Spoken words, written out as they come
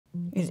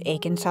Is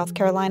Aiken, South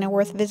Carolina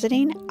worth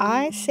visiting?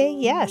 I say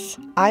yes.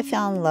 I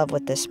fell in love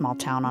with this small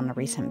town on a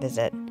recent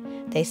visit.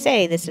 They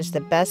say this is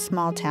the best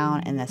small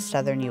town in the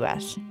southern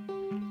U.S.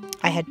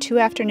 I had 2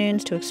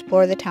 afternoons to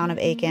explore the town of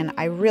Aiken.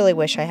 I really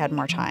wish I had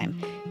more time.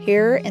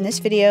 Here in this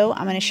video,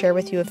 I'm going to share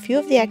with you a few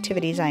of the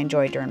activities I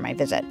enjoyed during my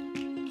visit.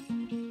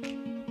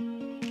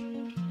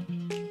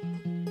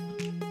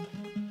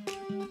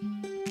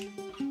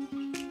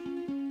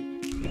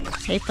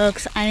 Hey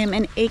folks, I am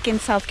in Aiken,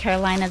 South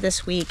Carolina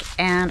this week,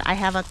 and I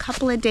have a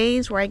couple of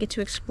days where I get to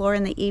explore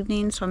in the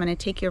evening, so I'm going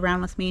to take you around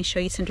with me and show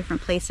you some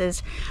different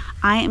places.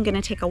 I am going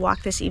to take a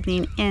walk this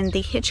evening in the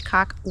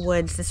Hitchcock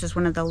Woods. This is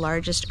one of the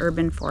largest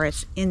urban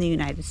forests in the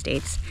United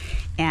States,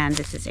 and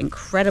this is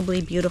incredibly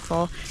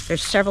beautiful.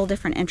 There's several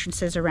different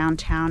entrances around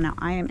town. Now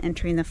I am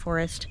entering the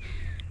forest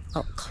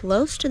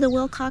close to the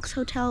Wilcox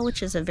Hotel,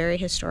 which is a very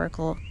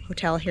historical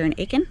hotel here in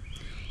Aiken,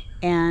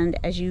 and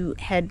as you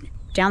head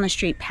down the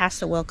street past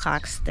the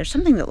Wilcox, there's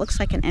something that looks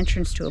like an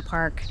entrance to a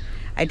park.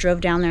 I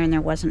drove down there and there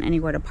wasn't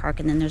anywhere to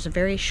park, and then there's a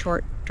very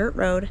short dirt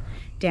road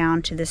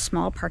down to this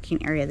small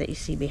parking area that you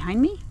see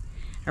behind me.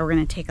 And we're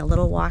going to take a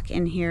little walk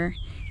in here,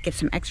 get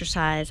some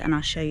exercise, and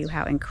I'll show you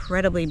how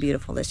incredibly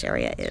beautiful this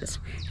area is.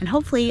 And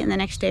hopefully in the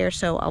next day or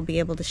so I'll be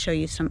able to show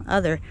you some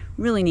other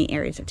really neat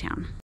areas of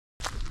town.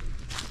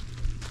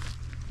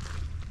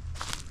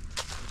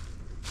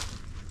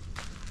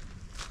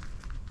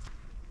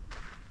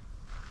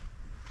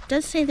 It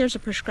does say there's a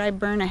prescribed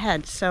burn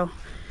ahead, so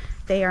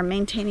they are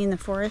maintaining the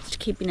forest,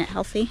 keeping it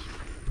healthy.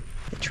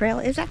 The trail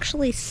is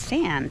actually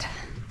sand,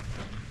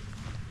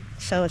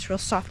 so it's real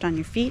soft on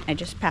your feet. I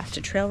just passed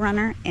a trail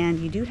runner, and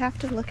you do have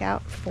to look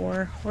out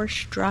for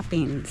horse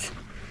droppings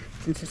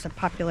since it's a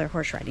popular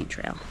horse riding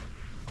trail.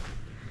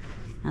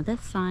 Now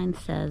this sign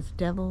says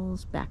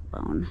Devil's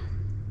Backbone.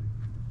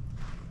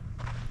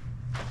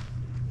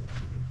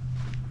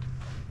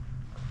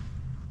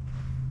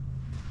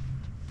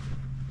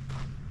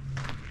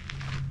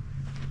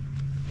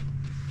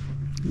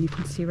 You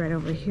can see right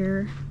over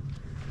here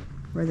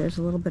where there's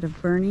a little bit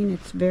of burning.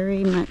 It's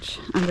very much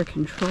under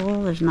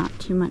control. There's not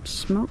too much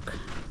smoke.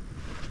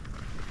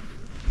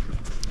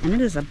 And it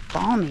is a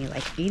balmy,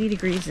 like 80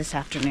 degrees this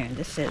afternoon.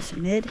 This is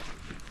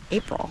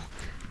mid-April.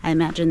 I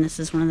imagine this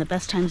is one of the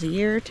best times of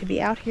year to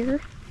be out here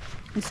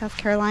in South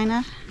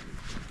Carolina.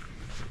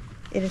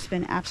 It has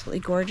been absolutely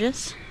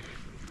gorgeous.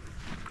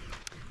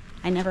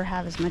 I never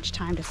have as much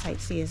time to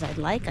sightsee as I'd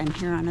like. I'm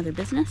here on other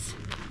business.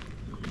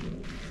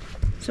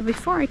 So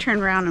before I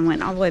turned around and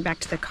went all the way back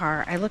to the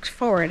car, I looked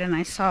forward and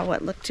I saw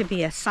what looked to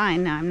be a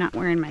sign. Now I'm not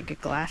wearing my good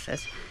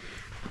glasses,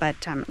 but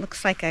it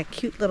looks like a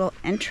cute little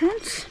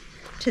entrance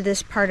to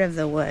this part of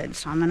the woods.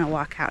 So I'm going to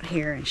walk out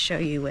here and show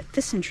you what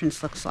this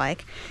entrance looks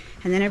like.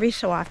 And then every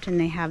so often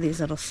they have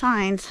these little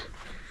signs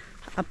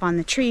up on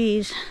the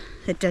trees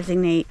that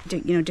designate,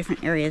 you know,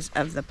 different areas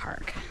of the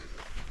park,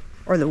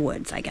 or the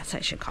woods, I guess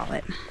I should call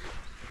it.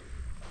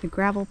 The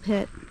gravel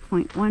pit,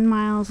 0.1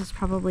 miles, is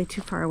probably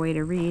too far away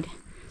to read.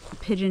 The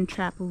Pigeon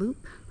Trap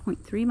Loop,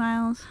 0.3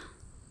 miles.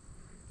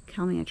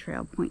 Kelmia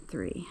Trail,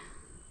 0.3.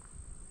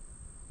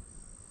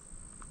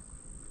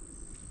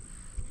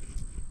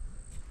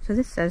 So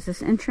this says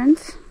this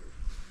entrance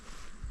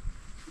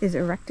is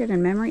erected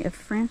in memory of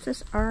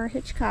Francis R.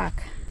 Hitchcock,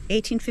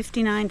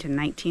 1859 to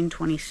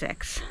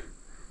 1926.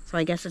 So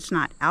I guess it's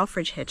not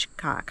Alfred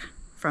Hitchcock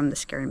from the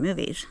scary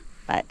movies,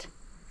 but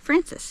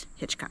Francis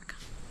Hitchcock.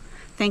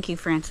 Thank you,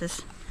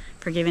 Francis,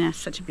 for giving us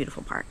such a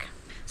beautiful park.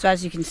 So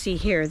as you can see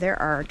here,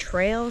 there are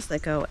trails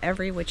that go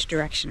every which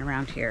direction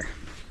around here.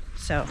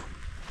 So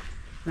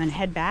I'm going to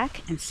head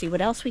back and see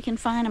what else we can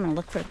find. I'm going to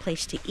look for a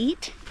place to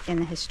eat in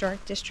the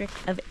historic district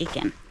of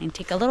Aiken and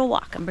take a little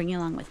walk and bring you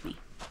along with me.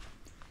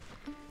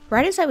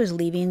 Right as I was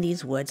leaving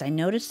these woods, I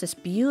noticed this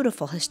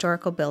beautiful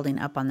historical building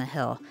up on the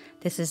hill.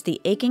 This is the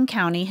Aiken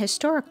County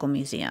Historical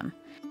Museum.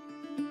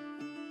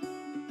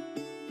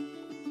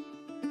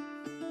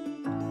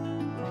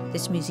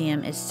 This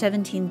museum is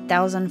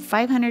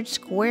 17,500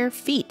 square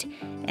feet,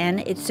 and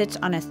it sits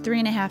on a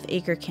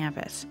 3.5-acre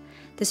campus.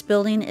 This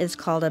building is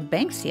called a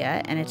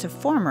Banksia, and it's a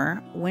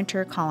former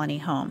winter colony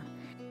home.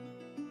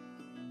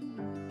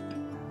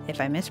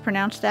 If I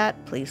mispronounced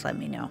that, please let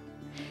me know.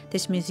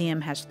 This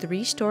museum has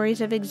 3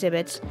 stories of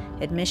exhibits.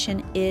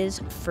 Admission is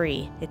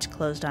free. It's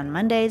closed on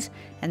Mondays,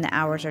 and the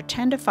hours are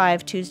 10 to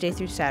 5 Tuesday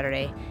through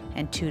Saturday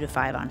and 2 to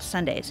 5 on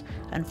Sundays.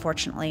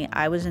 Unfortunately,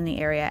 I was in the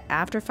area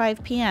after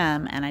 5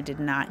 p.m. and I did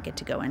not get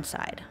to go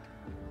inside.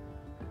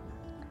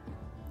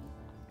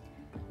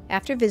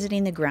 After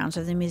visiting the grounds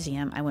of the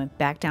museum, I went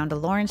back down to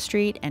Lawrence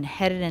Street and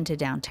headed into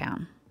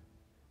downtown.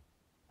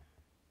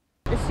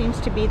 This seems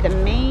to be the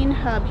main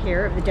hub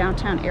here of the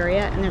downtown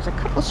area, and there's a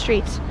couple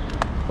streets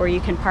where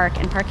you can park,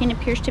 and parking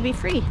appears to be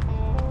free.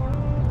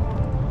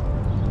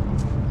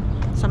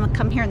 So I'm gonna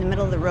come here in the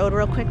middle of the road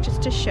real quick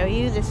just to show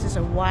you. This is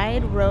a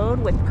wide road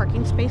with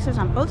parking spaces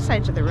on both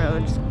sides of the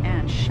roads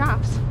and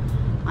shops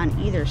on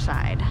either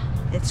side.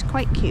 It's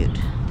quite cute.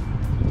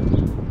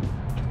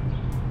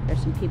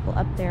 There's some people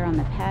up there on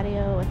the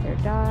patio with their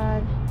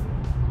dog.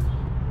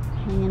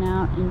 hanging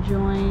out,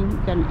 enjoying.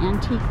 We've got an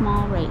antique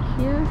mall right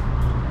here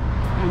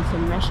and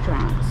some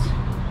restaurants.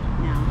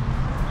 Now,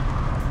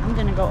 I'm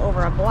gonna go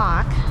over a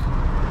block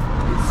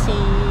and see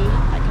if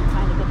I can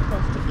find a good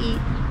place to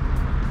eat.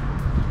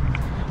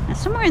 Now,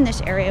 somewhere in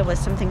this area was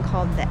something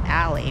called the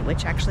Alley,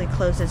 which actually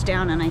closes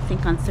down, and I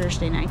think on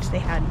Thursday nights they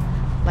had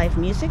live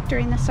music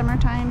during the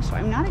summertime, so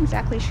I'm not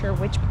exactly sure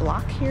which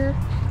block here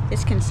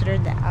is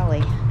considered the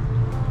Alley.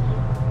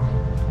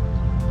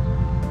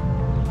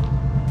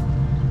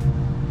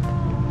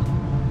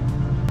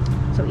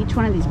 So each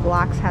one of these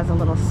blocks has a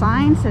little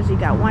sign, says you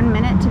got 1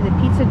 minute to the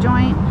pizza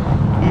joint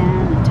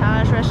and the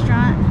Taj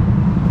restaurant.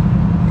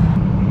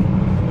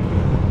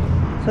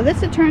 So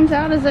this, it turns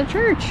out, is a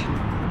church.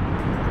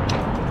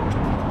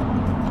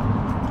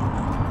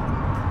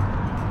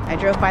 I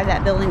drove by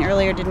that building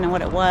earlier, didn't know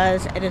what it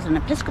was. It is an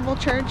Episcopal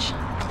church.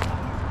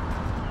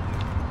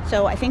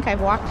 So I think I've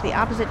walked the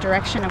opposite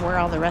direction of where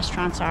all the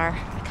restaurants are.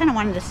 I kind of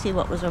wanted to see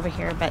what was over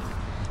here, but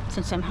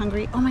since I'm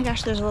hungry, oh my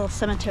gosh, there's a little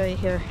cemetery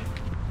here.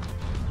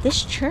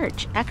 This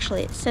church,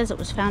 actually, it says it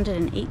was founded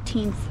in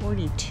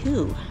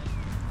 1842.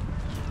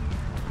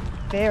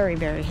 Very,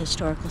 very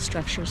historical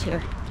structures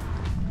here.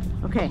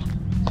 Okay,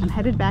 I'm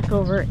headed back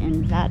over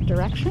in that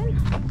direction.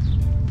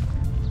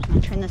 I'm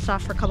gonna turn this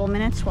off for a couple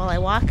minutes while I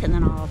walk, and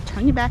then I'll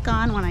turn you back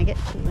on when I get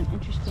to an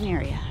interesting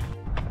area.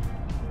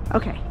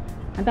 Okay,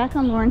 I'm back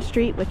on Lawrence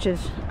Street, which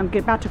is, I'm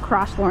about to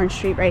cross Lawrence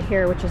Street right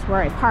here, which is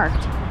where I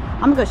parked.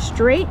 I'm gonna go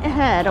straight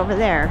ahead over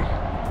there.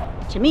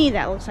 To me,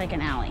 that looks like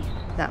an alley.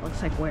 That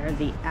looks like where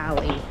the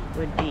alley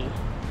would be.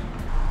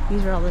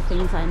 These are all the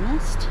things I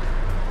missed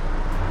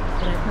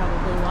that I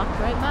probably walked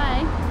right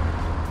by.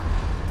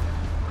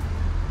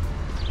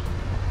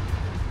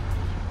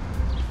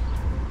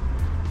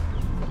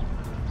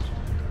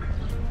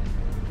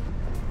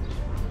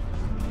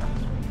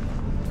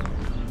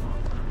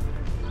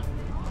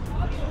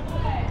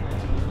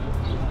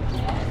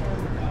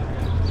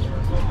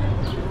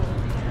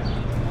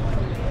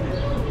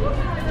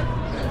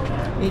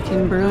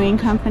 Aiken Brewing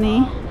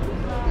Company.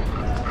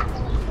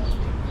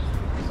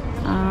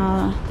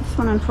 This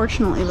one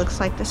unfortunately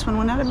looks like this one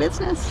went out of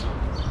business.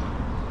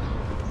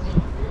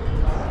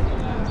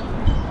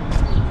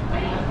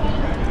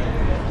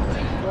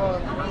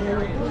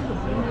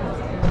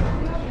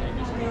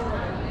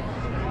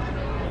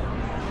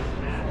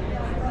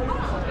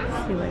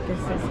 Let's see what this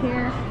is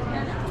here.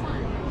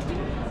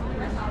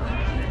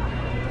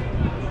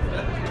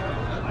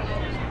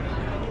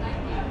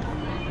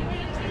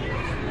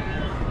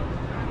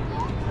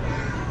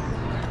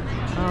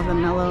 Oh, the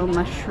Mellow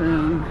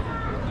Mushroom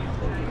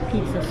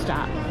Pizza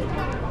Stop.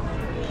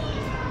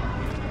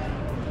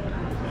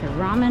 The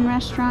ramen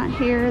restaurant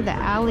here, the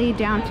Alley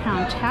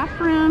Downtown Tap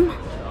Room.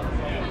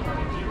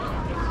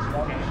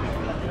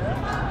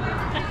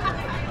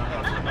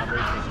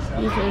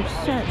 These are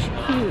such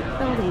cute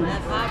buildings.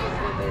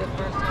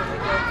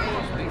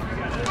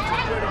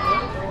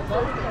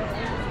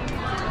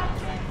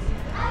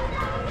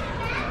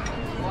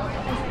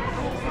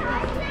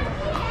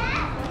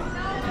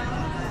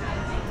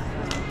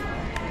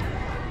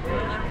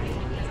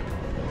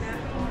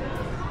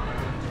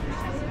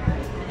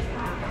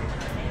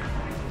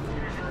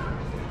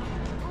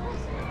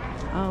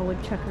 Oh,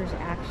 woodchuckers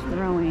axe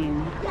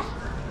throwing.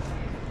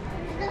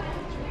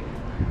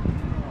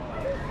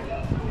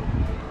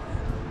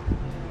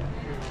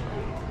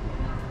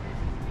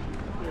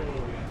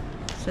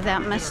 So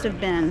that must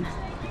have been,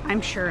 I'm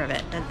sure of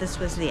it, that this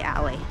was the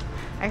alley.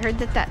 I heard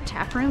that that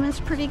tap room is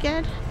pretty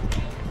good.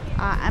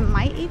 I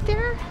might eat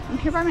there. I'm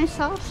here by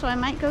myself, so I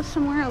might go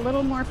somewhere a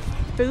little more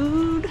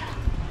food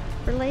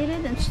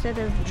related instead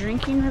of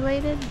drinking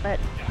related.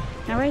 But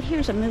now right here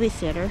is a movie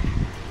theater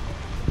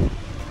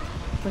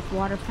with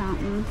water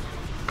fountains,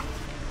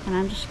 and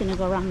I'm just gonna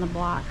go around the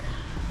block.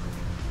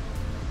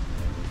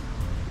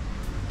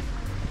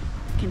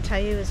 I can tell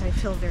you is I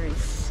feel very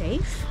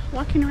safe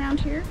walking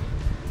around here.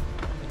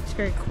 It's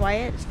very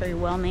quiet, it's very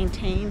well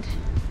maintained,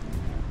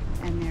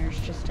 and there's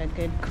just a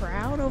good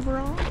crowd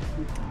overall.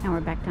 Now we're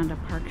back down to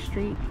Park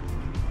Street.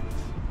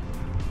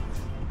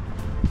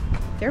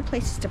 There are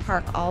places to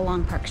park all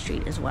along Park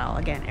Street as well.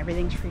 Again,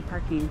 everything's free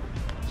parking.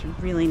 It's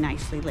really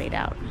nicely laid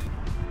out.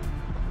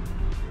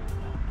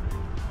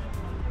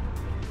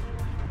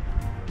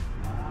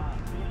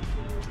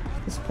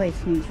 This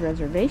place needs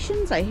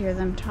reservations. I hear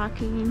them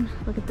talking.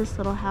 Look at this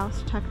little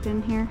house tucked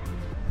in here.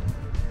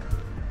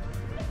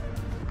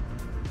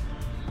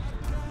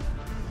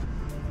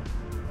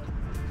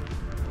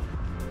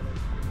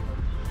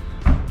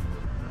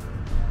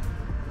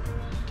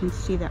 You can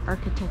see the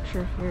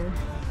architecture here.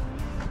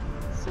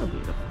 So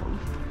beautiful.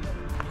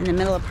 In the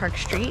middle of Park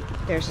Street,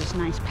 there's this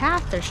nice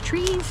path. There's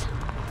trees.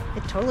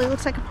 It totally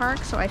looks like a park,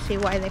 so I see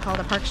why they call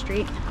it a Park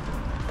Street.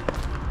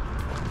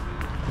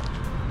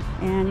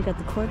 And you got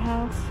the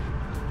courthouse.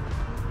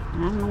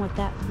 And I don't know what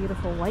that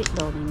beautiful white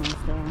building is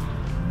there.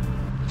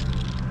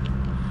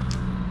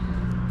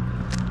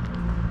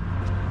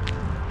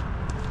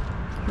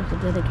 Here's a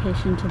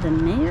dedication to the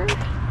mayor,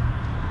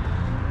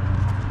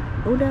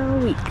 Odell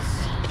Weeks.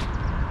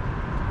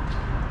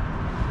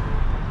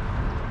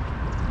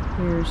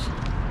 Here's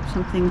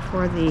something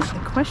for the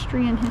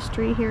equestrian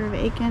history here of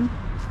Aiken.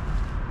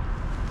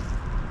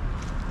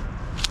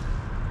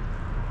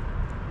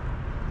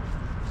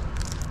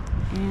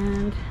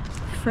 And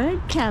Fred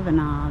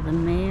Kavanaugh, the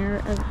mayor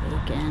of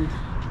Aiken.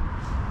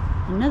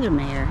 Another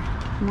mayor,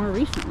 more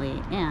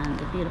recently, and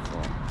the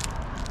beautiful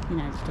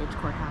United States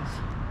Courthouse.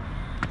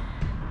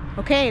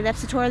 Okay,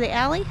 that's the tour of the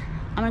alley.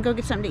 I'm gonna go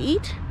get something to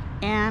eat,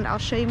 and I'll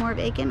show you more of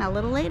Aiken a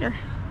little later.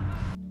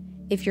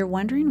 If you're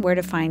wondering where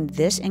to find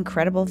this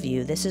incredible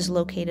view, this is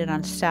located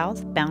on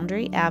South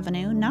Boundary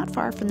Avenue, not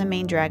far from the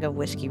main drag of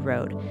Whiskey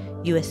Road.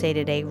 USA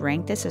Today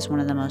ranked this as one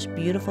of the most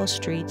beautiful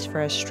streets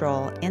for a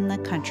stroll in the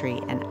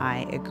country, and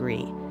I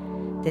agree.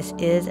 This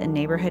is a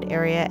neighborhood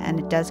area and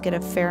it does get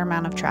a fair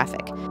amount of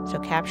traffic, so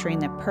capturing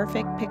the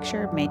perfect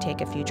picture may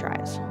take a few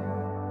tries.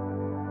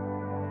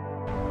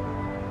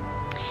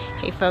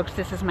 Hey folks,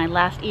 this is my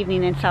last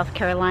evening in South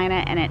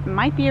Carolina and it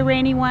might be a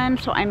rainy one,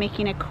 so I'm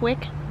making a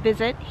quick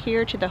visit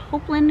here to the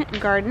Hopeland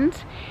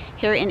Gardens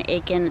here in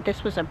Aiken.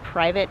 This was a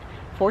private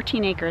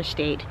 14-acre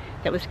estate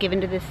that was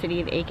given to the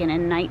city of Aiken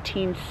in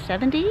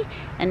 1970,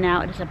 and now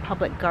it is a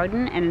public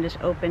garden and it is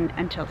open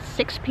until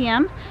 6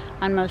 p.m.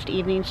 on most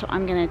evenings. So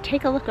I'm going to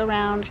take a look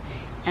around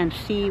and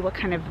see what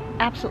kind of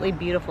absolutely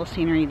beautiful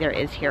scenery there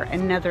is here.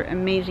 Another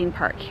amazing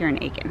park here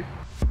in Aiken.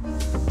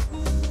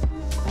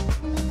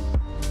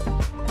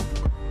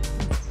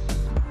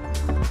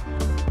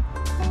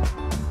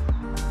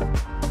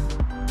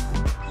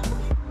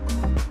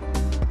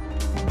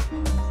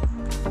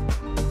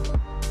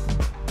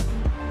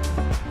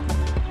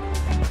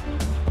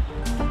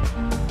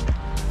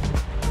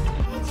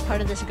 Part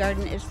of this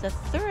garden is the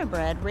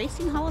Thoroughbred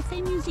Racing Hall of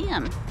Fame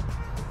Museum.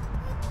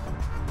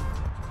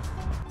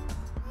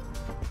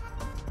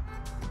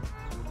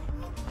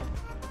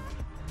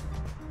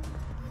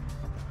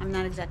 I'm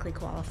not exactly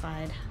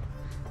qualified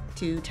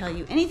to tell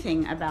you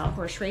anything about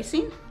horse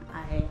racing.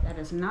 That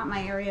is not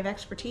my area of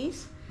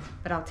expertise,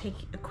 but I'll take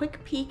a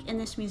quick peek in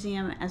this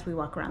museum as we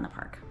walk around the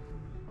park.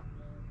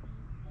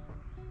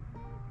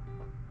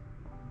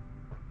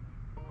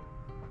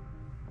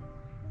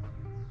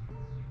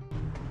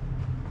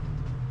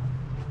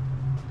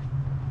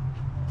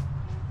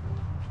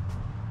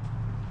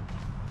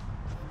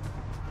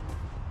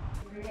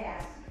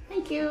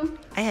 Thank you.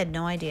 I had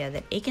no idea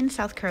that Aiken,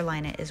 South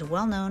Carolina is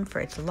well known for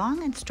its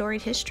long and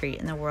storied history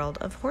in the world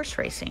of horse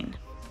racing.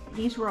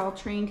 These were all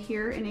trained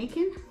here in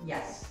Aiken?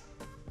 Yes.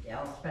 They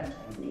all spent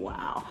time.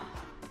 Wow.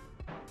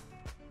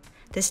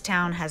 This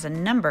town has a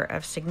number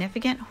of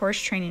significant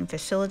horse training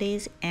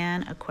facilities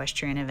and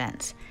equestrian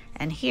events.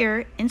 And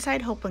here,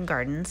 inside Hopeland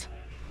Gardens,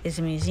 is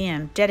a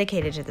museum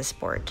dedicated to the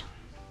sport.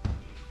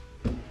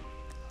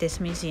 This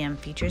museum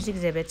features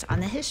exhibits on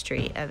the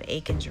history of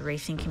Aiken's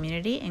racing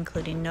community,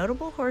 including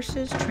notable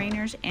horses,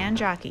 trainers, and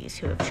jockeys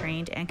who have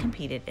trained and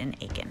competed in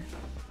Aiken.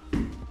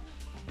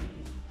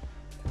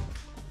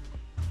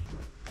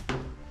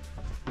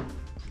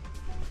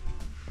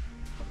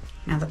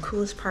 Now the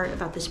coolest part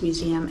about this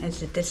museum is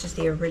that this is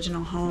the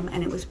original home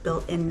and it was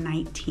built in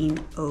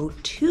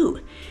 1902.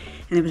 And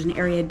there was an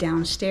area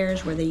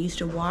downstairs where they used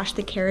to wash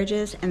the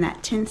carriages, and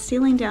that tin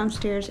ceiling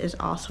downstairs is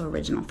also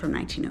original from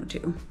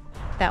 1902.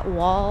 That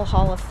wall,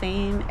 Hall of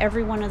Fame,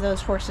 every one of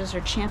those horses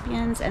are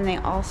champions and they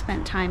all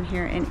spent time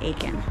here in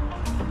Aiken.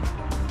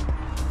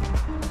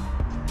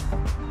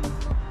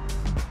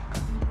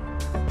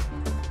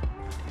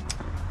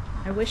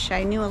 I wish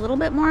I knew a little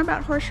bit more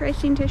about horse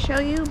racing to show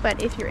you,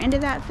 but if you're into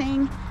that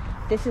thing,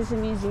 this is a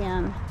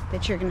museum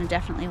that you're going to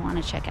definitely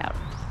want to check out.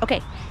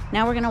 Okay,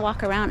 now we're going to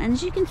walk around, and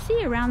as you can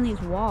see around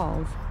these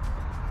walls,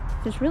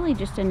 there's really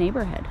just a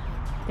neighborhood.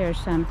 There's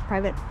some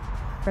private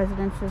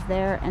residences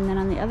there, and then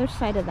on the other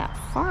side of that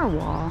far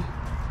wall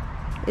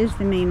is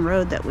the main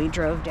road that we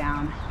drove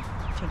down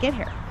to get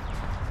here.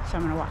 So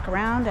I'm going to walk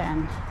around,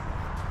 and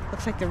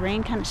looks like the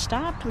rain kind of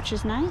stopped, which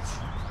is nice.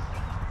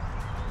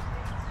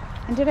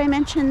 And did I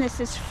mention this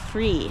is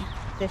free?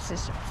 This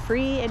is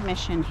free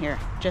admission here,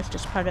 just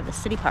as part of the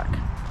city park.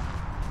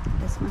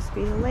 This must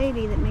be the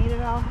lady that made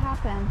it all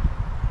happen.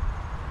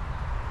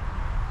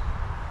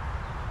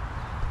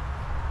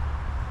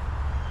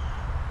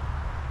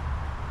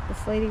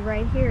 This lady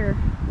right here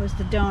was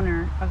the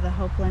donor of the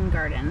Hopeland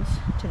Gardens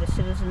to the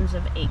citizens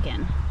of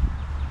Aiken.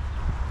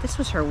 This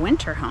was her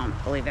winter home,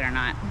 believe it or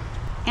not.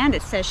 And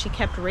it says she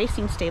kept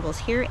racing stables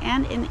here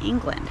and in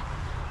England.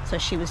 So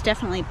she was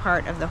definitely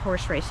part of the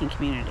horse racing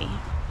community.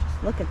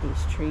 Just look at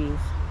these trees.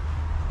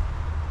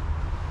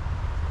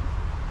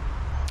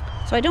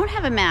 So I don't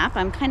have a map.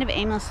 I'm kind of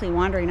aimlessly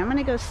wandering. I'm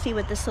gonna go see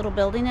what this little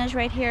building is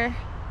right here.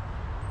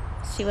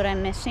 See what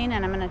I'm missing,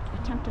 and I'm gonna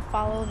attempt to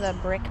follow the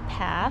brick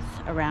path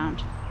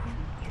around.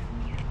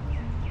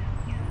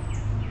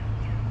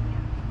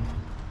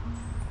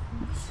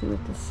 Let's see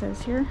what this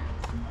says here.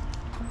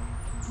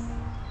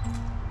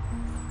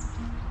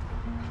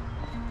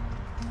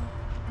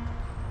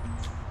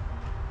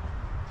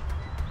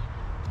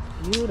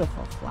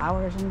 Beautiful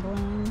flowers in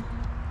bloom.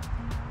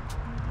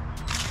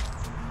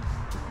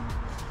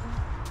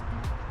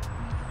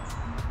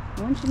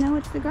 Wouldn't you know,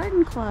 it's the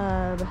garden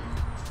club.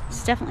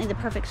 is definitely the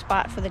perfect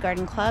spot for the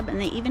garden club,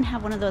 and they even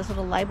have one of those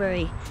little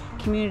library,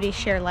 community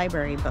share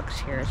library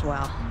books here as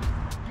well.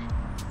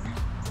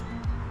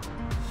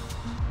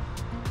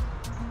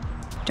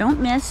 Don't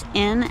miss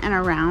in and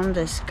around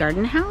this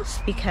garden house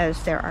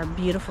because there are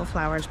beautiful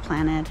flowers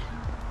planted.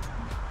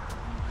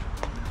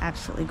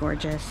 Absolutely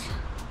gorgeous.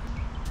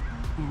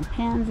 And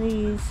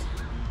pansies.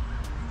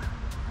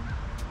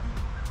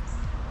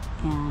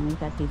 And we've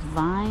got these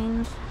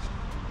vines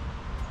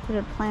that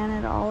are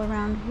planted all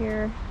around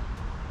here.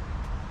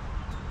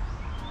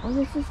 Oh,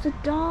 this is the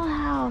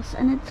dollhouse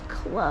and it's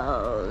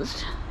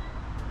closed.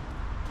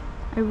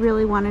 I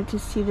really wanted to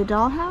see the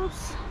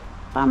dollhouse.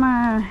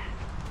 Bummer.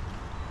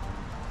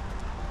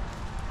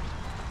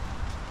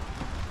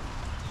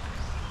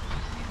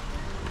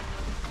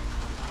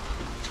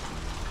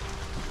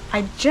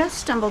 I just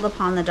stumbled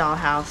upon the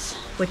dollhouse,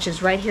 which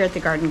is right here at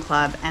the garden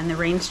club, and the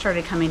rain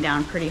started coming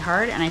down pretty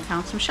hard, and I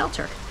found some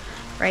shelter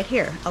right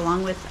here,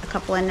 along with a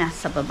couple of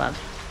nests up above.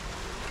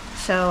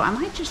 So I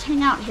might just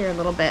hang out here a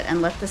little bit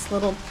and let this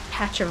little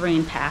patch of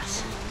rain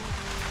pass.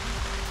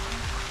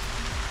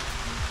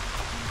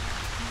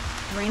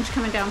 The rain's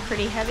coming down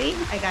pretty heavy.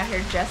 I got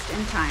here just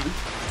in time.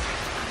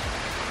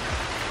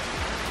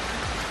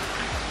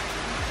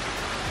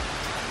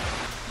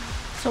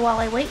 So while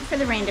I wait for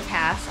the rain to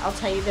pass, I'll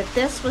tell you that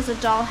this was a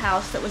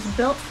dollhouse that was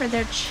built for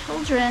their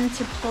children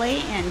to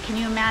play in. Can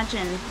you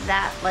imagine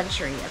that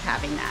luxury of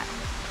having that?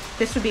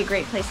 This would be a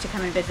great place to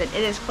come and visit.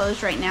 It is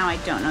closed right now. I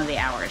don't know the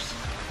hours.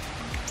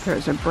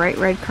 There's a bright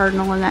red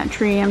cardinal in that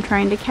tree I'm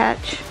trying to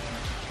catch.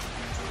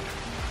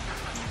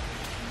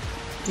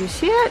 Do you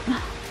see it?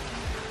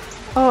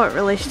 Oh, it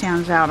really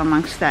stands out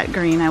amongst that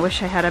green. I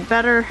wish I had a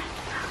better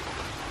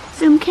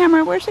zoom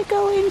camera. Where's it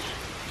going?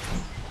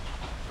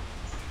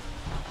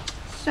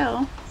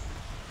 So,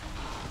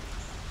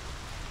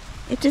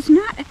 it does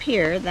not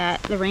appear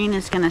that the rain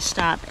is going to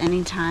stop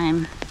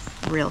anytime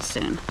real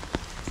soon.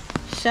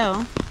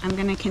 So, I'm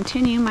going to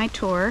continue my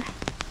tour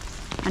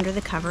under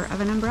the cover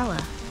of an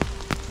umbrella.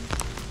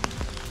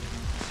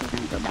 So, we're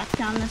going to go back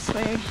down this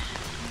way.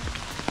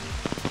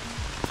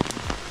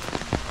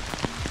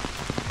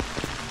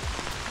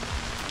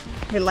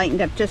 It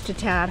lightened up just a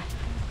tad.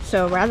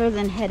 So, rather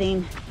than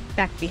heading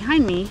back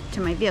behind me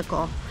to my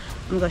vehicle,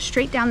 I'm gonna go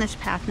straight down this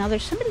path. Now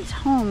there's somebody's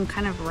home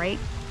kind of right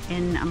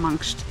in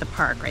amongst the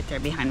park right there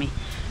behind me.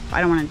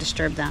 I don't want to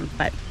disturb them,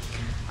 but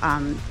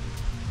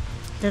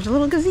there's a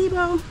little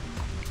gazebo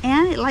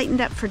and it lightened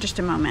up for just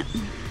a moment.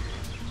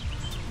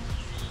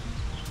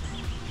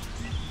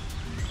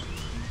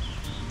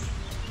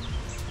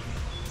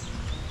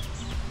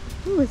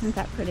 Ooh, isn't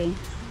that pretty?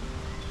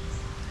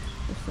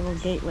 This little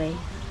gateway.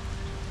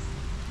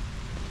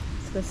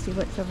 Let's go see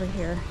what's over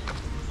here.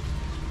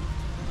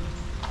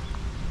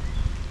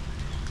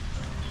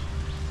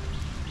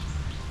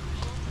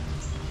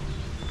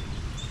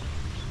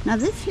 Now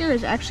this here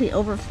is actually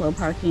overflow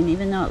parking,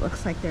 even though it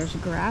looks like there's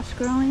grass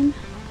growing.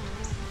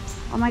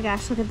 Oh my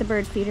gosh, look at the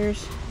bird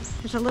feeders.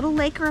 There's a little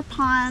lake or a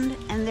pond,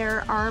 and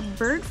there are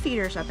bird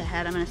feeders up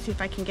ahead. I'm gonna see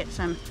if I can get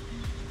some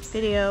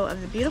video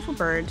of the beautiful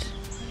birds.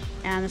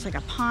 And there's like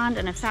a pond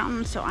and a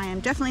fountain, so I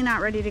am definitely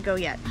not ready to go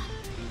yet.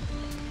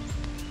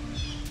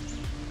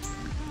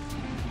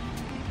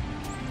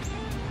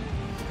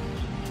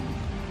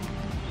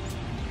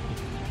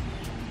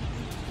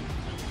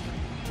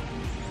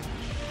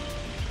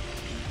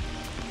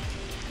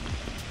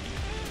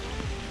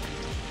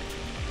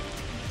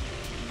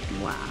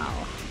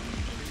 Wow.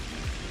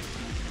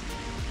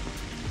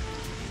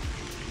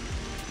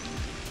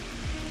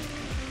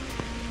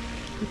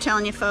 I'm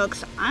telling you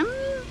folks, I'm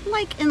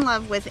like in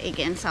love with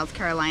Aiken, South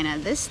Carolina.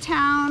 This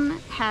town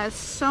has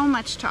so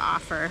much to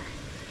offer.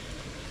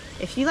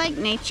 If you like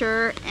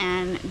nature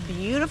and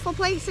beautiful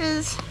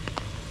places,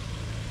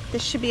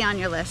 this should be on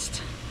your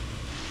list.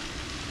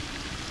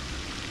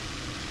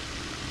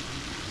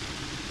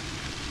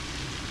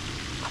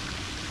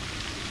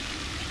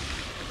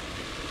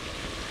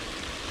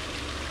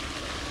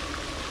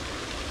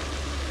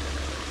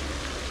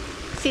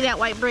 See that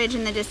white bridge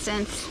in the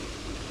distance?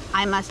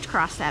 I must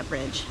cross that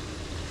bridge.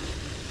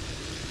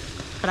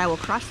 But I will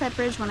cross that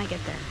bridge when I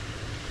get there.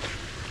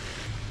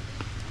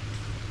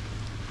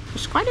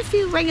 There's quite a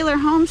few regular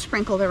homes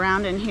sprinkled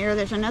around in here.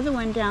 There's another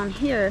one down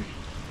here.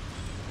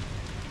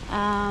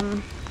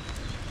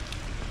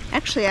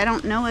 Actually, I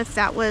don't know if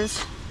that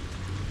was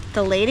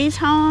the lady's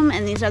home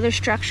and these other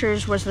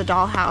structures was the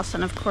dollhouse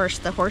and of course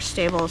the horse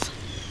stables.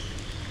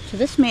 So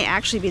this may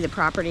actually be the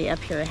property up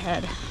here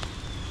ahead.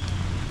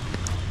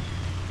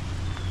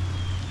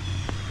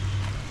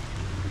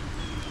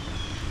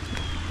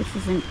 This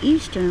is an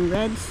eastern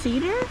red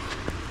cedar.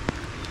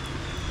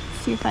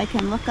 See if I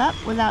can look up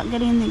without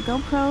getting the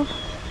GoPro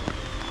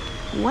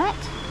wet.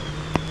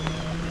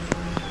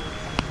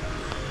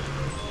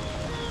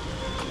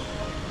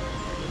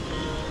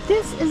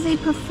 This is a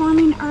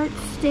performing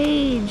arts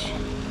stage.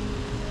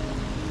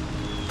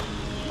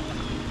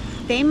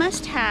 They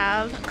must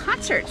have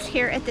concerts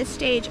here at this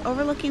stage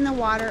overlooking the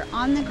water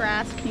on the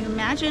grass. Can you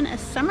imagine a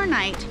summer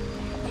night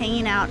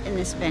hanging out in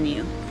this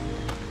venue?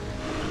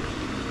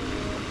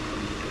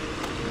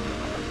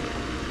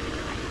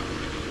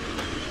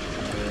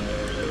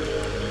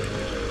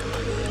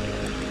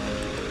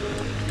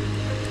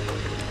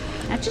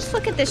 just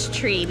look at this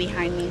tree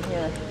behind me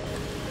here.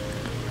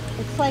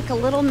 It's like a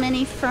little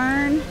mini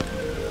fern.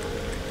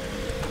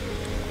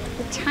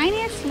 The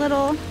tiniest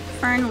little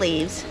fern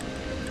leaves.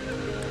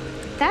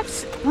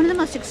 That's one of the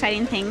most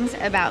exciting things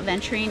about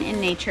venturing in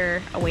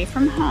nature away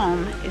from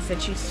home, is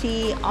that you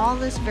see all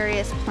this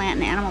various plant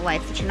and animal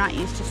life that you're not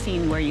used to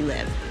seeing where you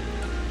live.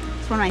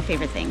 It's one of my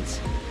favorite things.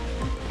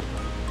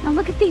 Now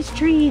look at these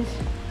trees.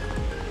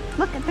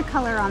 Look at the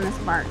color on this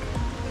bark.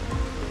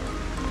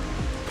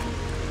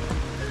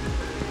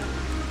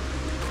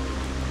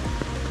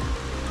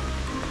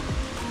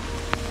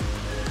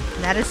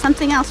 That is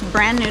something else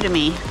brand new to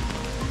me.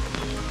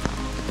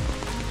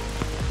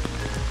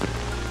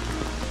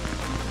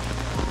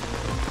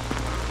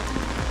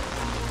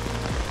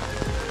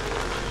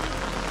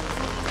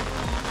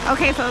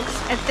 Okay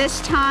folks, at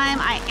this time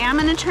I am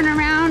going to turn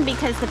around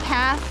because the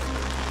path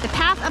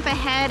up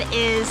ahead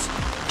is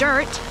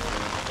dirt,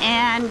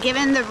 and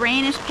given the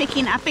rain is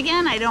picking up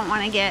again, I don't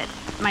want to get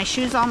my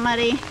shoes all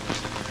muddy.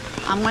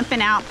 I'm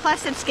wimping out,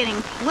 plus it's getting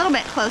a little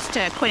bit close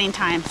to quitting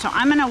time, so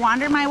I'm going to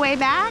wander my way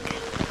back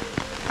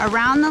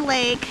around the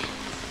lake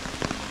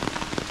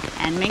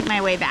and make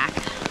my way back.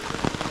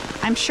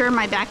 I'm sure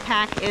my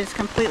backpack is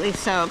completely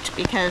soaked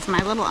because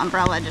my little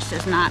umbrella just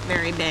is not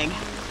very big.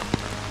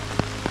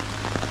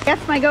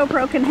 Guess my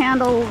GoPro can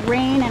handle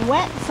rain and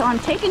wet, so I'm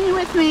taking you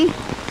with me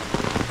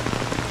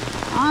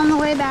on the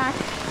way back.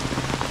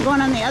 I'm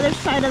going on the other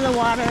side of the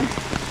water.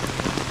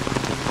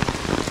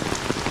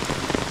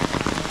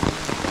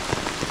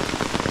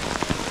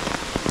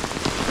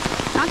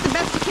 Not the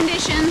best of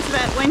conditions,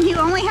 but when you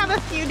only have a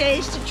few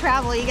days to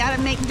travel, you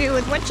gotta make do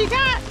with what you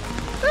got.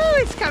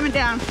 Ooh, it's coming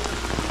down.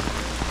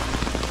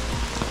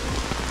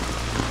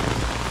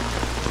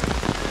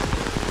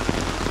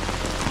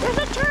 There's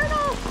a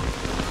turtle!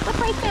 Look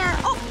right there.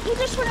 Oh, he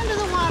just went into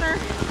the water.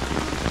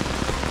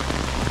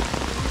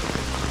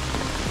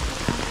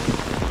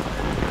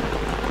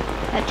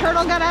 That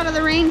turtle got out of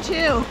the rain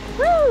too.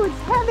 Woo, it's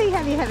heavy,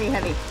 heavy, heavy,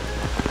 heavy.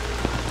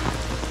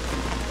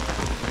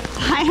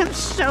 I am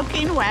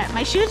soaking wet.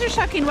 My shoes are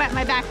soaking wet,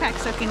 my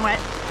backpack's soaking wet.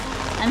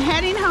 I'm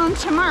heading home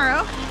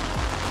tomorrow,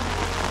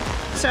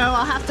 so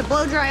I'll have to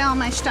blow dry all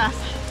my stuff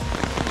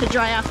to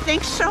dry off.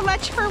 Thanks so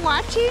much for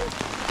watching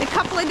the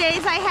couple of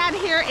days I had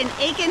here in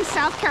Aiken,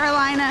 South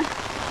Carolina.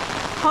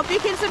 Hope you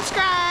can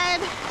subscribe.